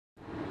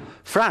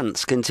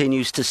France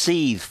continues to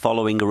seethe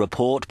following a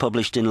report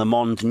published in Le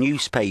Monde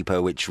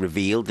newspaper which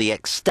revealed the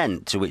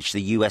extent to which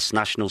the US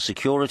National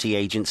Security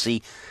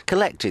Agency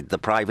collected the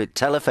private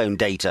telephone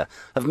data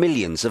of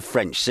millions of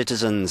French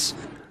citizens.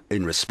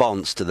 In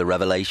response to the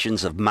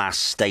revelations of mass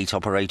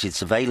state-operated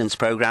surveillance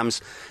programs,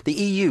 the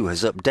EU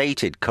has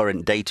updated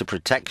current data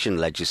protection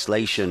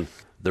legislation.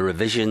 The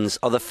revisions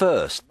are the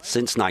first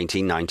since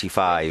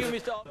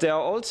 1995. There are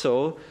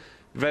also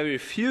very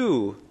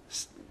few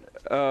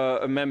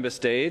member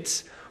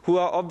states who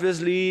are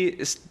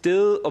obviously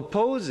still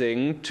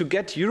opposing to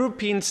get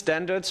European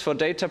standards for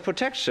data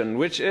protection,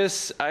 which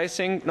is, I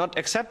think, not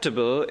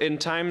acceptable in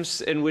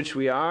times in which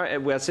we are,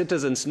 where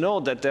citizens know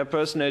that their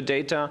personal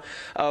data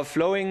are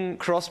flowing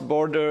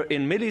cross-border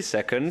in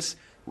milliseconds.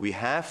 We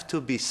have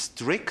to be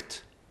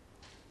strict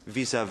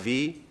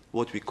vis-à-vis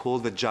what we call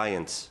the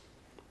giants,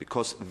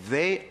 because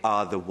they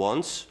are the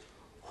ones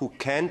who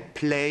can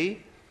play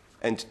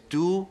and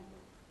do,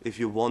 if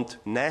you want,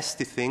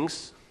 nasty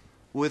things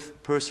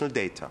with personal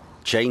data.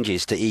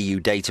 Changes to EU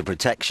data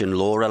protection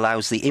law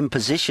allows the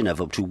imposition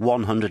of up to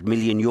 €100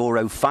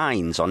 million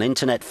fines on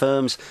internet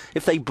firms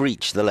if they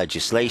breach the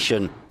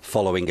legislation.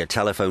 Following a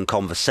telephone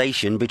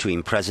conversation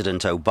between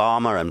President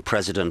Obama and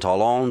President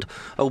Hollande,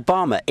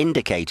 Obama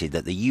indicated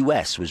that the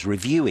US was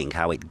reviewing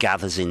how it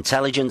gathers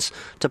intelligence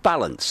to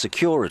balance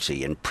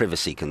security and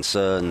privacy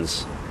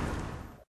concerns.